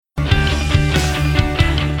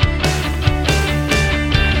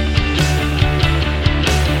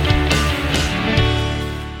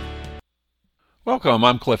Welcome,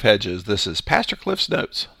 I'm Cliff Hedges. This is Pastor Cliff's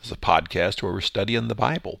Notes. This is a podcast where we're studying the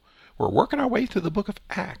Bible. We're working our way through the book of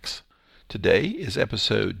Acts. Today is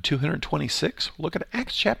episode 226. We're looking at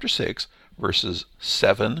Acts chapter 6, verses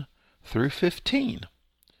 7 through 15.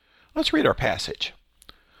 Let's read our passage.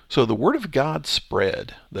 So the word of God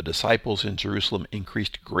spread. The disciples in Jerusalem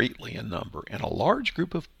increased greatly in number, and a large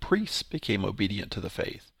group of priests became obedient to the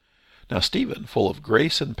faith. Now Stephen, full of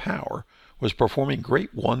grace and power, was performing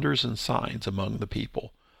great wonders and signs among the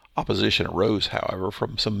people. Opposition arose, however,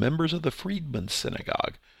 from some members of the freedmen's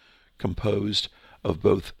synagogue, composed of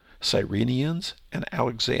both Cyrenians and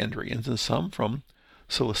Alexandrians, and some from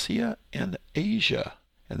Cilicia and Asia,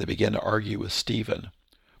 and they began to argue with Stephen.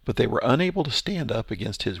 But they were unable to stand up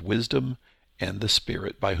against his wisdom and the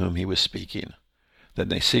Spirit by whom he was speaking. Then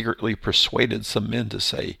they secretly persuaded some men to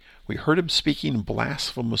say, "We heard him speaking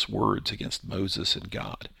blasphemous words against Moses and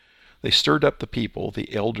God." They stirred up the people,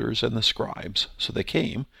 the elders and the scribes. So they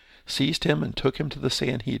came, seized him, and took him to the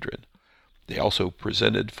Sanhedrin. They also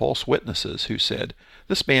presented false witnesses who said,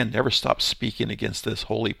 "This man never stopped speaking against this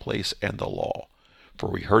holy place and the law. For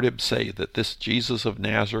we heard him say that this Jesus of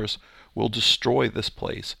Nazareth will destroy this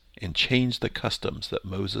place and change the customs that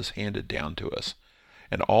Moses handed down to us."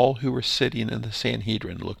 And all who were sitting in the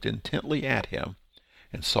Sanhedrin looked intently at him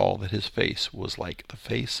and saw that his face was like the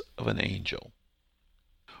face of an angel.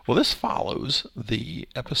 Well, this follows the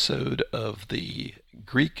episode of the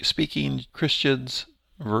Greek-speaking Christians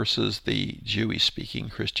versus the Jewish-speaking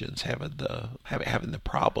Christians having the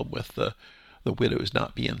problem with the widows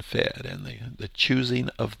not being fed and the choosing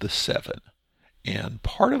of the seven. And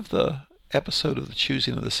part of the episode of the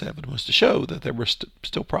choosing of the seven was to show that there were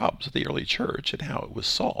still problems with the early church and how it was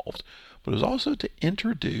solved. But it was also to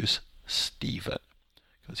introduce Stephen,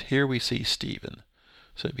 because here we see Stephen.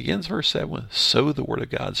 So it begins verse 7 with, "So the word of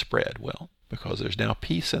God spread." Well, because there's now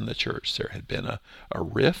peace in the church. There had been a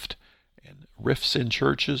rift, and rifts in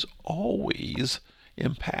churches always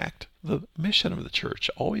impact the mission of the church,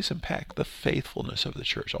 always impact the faithfulness of the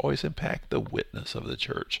church, always impact the witness of the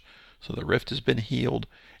church. So the rift has been healed,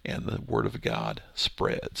 and the word of God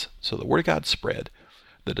spreads. So the word of God spread.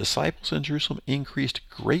 The disciples in Jerusalem increased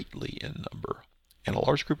greatly in number, and a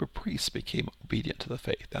large group of priests became obedient to the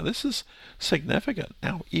faith. Now this is significant.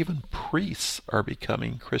 Now even priests are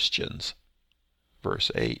becoming Christians.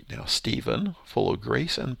 Verse 8, "Now Stephen, full of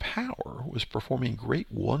grace and power, was performing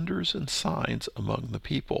great wonders and signs among the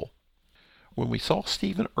people." When we saw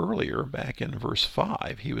Stephen earlier, back in verse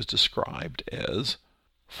 5, he was described as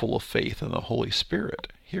full of faith in the Holy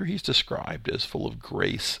Spirit. Here he's described as full of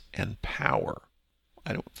grace and power.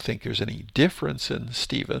 I don't think there's any difference in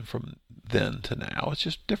Stephen from then to now. It's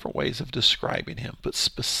just different ways of describing him. But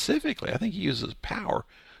specifically, I think he uses power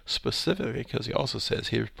specifically because he also says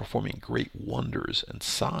he was performing great wonders and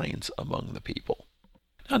signs among the people.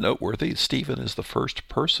 Now, noteworthy, Stephen is the first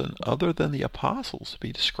person other than the apostles to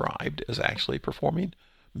be described as actually performing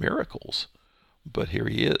miracles. But here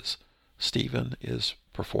he is. Stephen is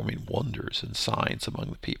performing wonders and signs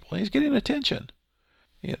among the people. And he's getting attention.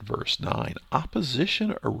 In verse 9,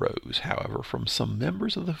 opposition arose, however, from some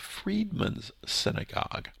members of the freedmen's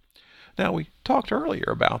synagogue. Now, we talked earlier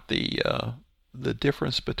about the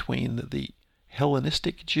difference between the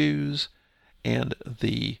Hellenistic Jews and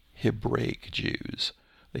the Hebraic Jews.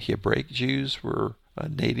 The Hebraic Jews were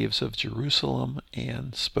natives of Jerusalem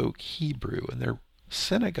and spoke Hebrew, and their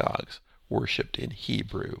synagogues worshipped in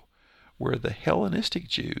Hebrew, where the Hellenistic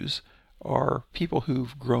Jews are people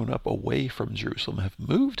who've grown up away from Jerusalem, have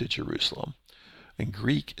moved to Jerusalem, and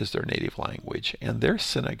Greek is their native language, and their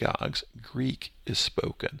synagogues, Greek is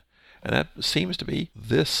spoken. And that seems to be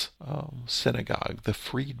this synagogue, the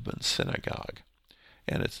freedmen's synagogue.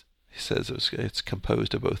 And he says it's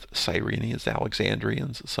composed of both Cyrenians,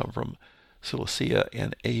 Alexandrians, some from Cilicia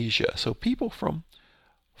and Asia. So people from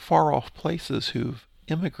far off places who've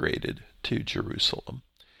immigrated to Jerusalem.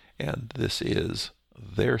 And this is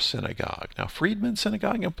their synagogue. Now, freedmen's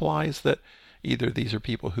synagogue implies that either these are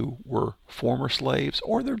people who were former slaves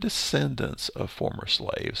or they're descendants of former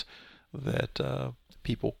slaves, that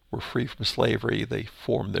people were free from slavery, they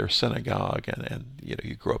formed their synagogue, and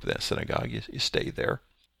you grow up in that synagogue, you stay there.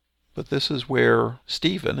 But this is where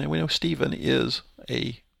Stephen, and we know Stephen is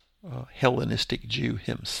a Hellenistic Jew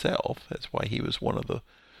himself. That's why he was one of the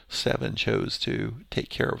seven chose to take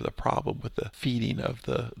care of the problem with the feeding of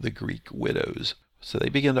the Greek widows. So they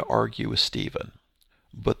began to argue with Stephen,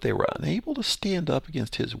 but they were unable to stand up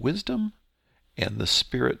against his wisdom and the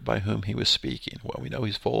Spirit by whom he was speaking. Well, we know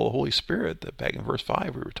he's full of the Holy Spirit. That back in verse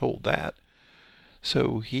 5 we were told that.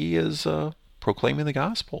 So he is proclaiming the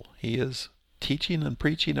gospel. He is teaching and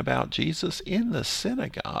preaching about Jesus in the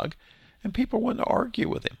synagogue, And people want to argue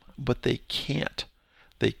with him, but they can't.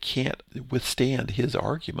 They can't withstand his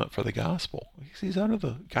argument for the gospel. He's under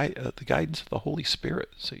the guidance of the Holy Spirit,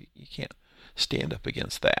 so you can't stand up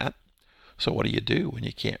against that. So what do when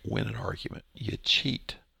you can't win an argument? You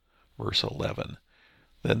cheat. Verse 11.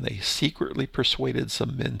 Then they secretly persuaded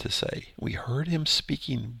some men to say, "We heard him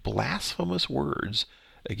speaking blasphemous words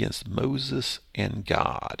against Moses and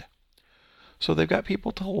God." So they've got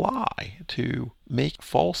people to lie, to make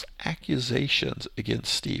false accusations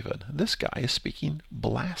against Stephen. This guy is speaking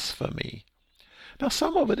blasphemy. Now,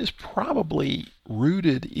 some of it is probably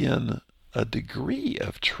rooted in a degree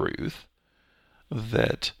of truth,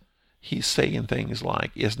 that he's saying things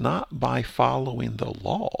like, it's not by following the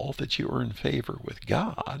law that you earn favor with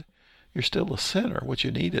God. You're still a sinner. What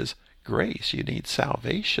you need is grace. You need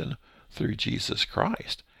salvation through Jesus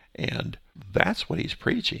Christ. And that's what he's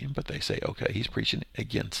preaching, but they say, okay, he's preaching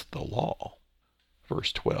against the law.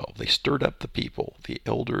 Verse 12, they stirred up the people, the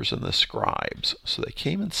elders and the scribes, so they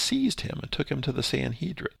came and seized him and took him to the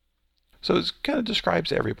Sanhedrin. So it kind of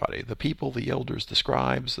describes everybody, the people, the elders, the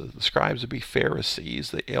scribes. The scribes would be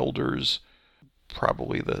Pharisees, the elders,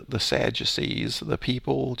 probably the Sadducees, the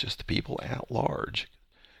people, just the people at large.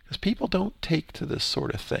 Because people don't take to this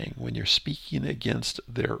sort of thing when you're speaking against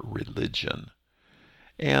their religion.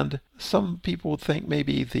 And some people would think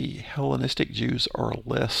maybe the Hellenistic Jews are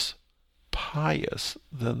less pious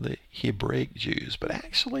than the Hebraic Jews, but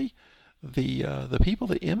actually the people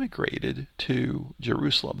that immigrated to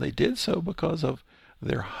Jerusalem, they did so because of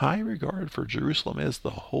their high regard for Jerusalem as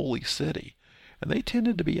the holy city. And they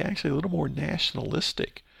tended to be actually a little more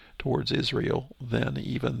nationalistic towards Israel than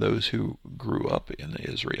even those who grew up in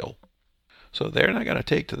Israel. So they're not going to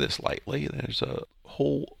take to this lightly. There's a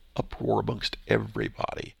whole uproar amongst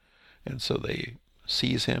everybody. And so they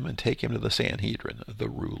seize him and take him to the Sanhedrin, the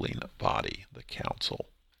ruling body, the council.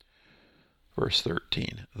 Verse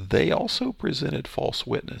 13, they also presented false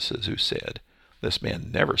witnesses who said, this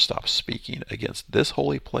man never stops speaking against this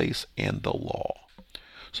holy place and the law.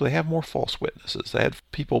 So they have more false witnesses. They had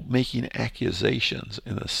people making accusations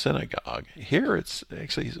in the synagogue. Here it's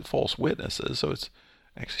actually false witnesses, so it's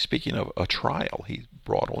actually speaking of a trial. He's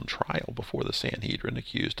brought on trial before the Sanhedrin,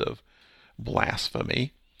 accused of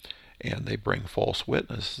blasphemy, and they bring false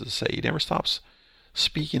witnesses to say he never stops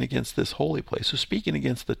speaking against this holy place. So speaking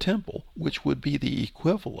against the temple, which would be the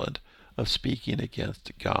equivalent of speaking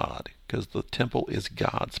against God, because the temple is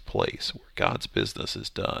God's place where God's business is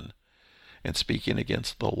done. And speaking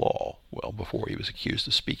against the law, well, before he was accused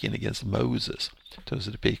of speaking against Moses. So to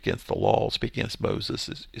speak against the law, speak against Moses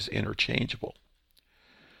is interchangeable.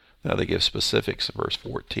 Now they give specifics in verse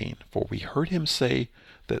 14. For we heard him say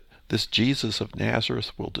that this Jesus of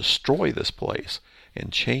Nazareth will destroy this place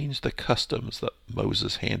and change the customs that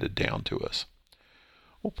Moses handed down to us.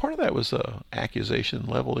 Well, part of that was an accusation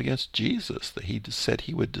leveled against Jesus, that he said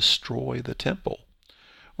he would destroy the temple.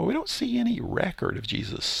 Well, we don't see any record of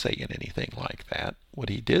Jesus saying anything like that. What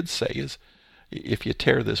he did say is, if you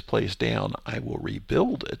tear this place down, I will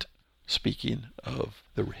rebuild it, speaking of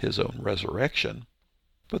his own resurrection.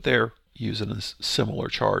 But they're using a similar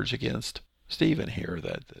charge against Stephen here,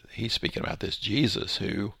 that he's speaking about this Jesus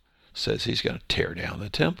who says he's going to tear down the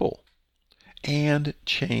temple and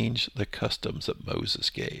change the customs that Moses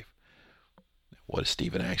gave. What is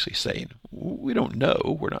Stephen actually saying? We don't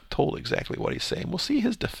know. We're not told exactly what he's saying. We'll see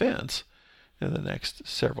his defense in the next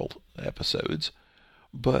several episodes.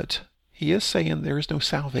 But he is saying there is no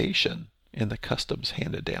salvation in the customs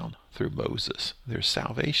handed down through Moses. There's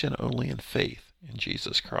salvation only in faith in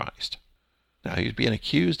Jesus Christ. Now he's being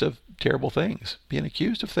accused of terrible things, being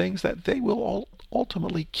accused of things that they will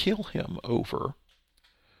ultimately kill him over.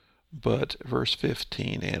 But verse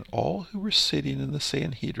 15, and all who were sitting in the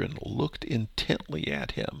Sanhedrin looked intently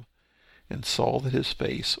at him and saw that his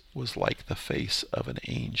face was like the face of an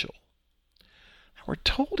angel. Now we're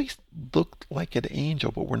told he looked like an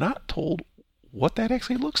angel, but we're not told what that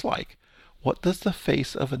actually looks like. What does the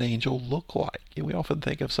face of an angel look like? And we often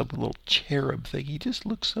think of some little cherub thing. He just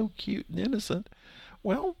looks so cute and innocent.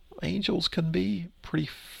 Well, angels can be pretty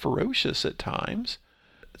ferocious at times.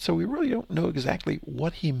 So we really don't know exactly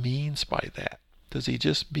what he means by that. Does he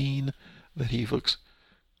just mean that he looks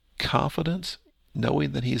confident,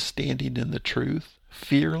 knowing that he's standing in the truth,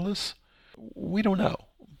 fearless? We don't know,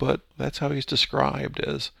 but that's how he's described,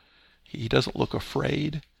 as he doesn't look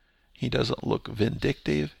afraid. He doesn't look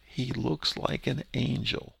vindictive. He looks like an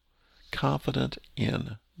angel, confident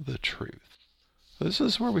in the truth. This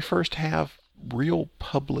is where we first have real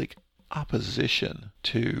public opposition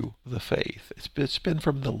to the faith. It's been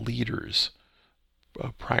from the leaders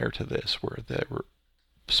prior to this, where they were,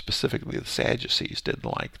 specifically the Sadducees, didn't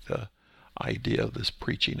like the idea of this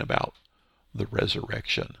preaching about the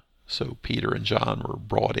resurrection. So Peter and John were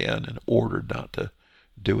brought in and ordered not to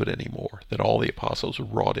do it anymore. Then all the apostles were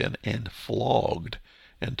brought in and flogged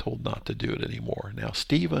and told not to do it anymore. Now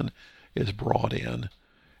Stephen is brought in,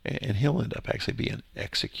 and he'll end up actually being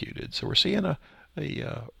executed. So we're seeing a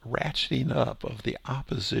ratcheting up of the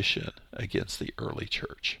opposition against the early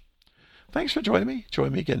church. Thanks for joining me.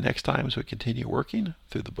 Join me again next time as we continue working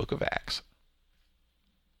through the book of Acts.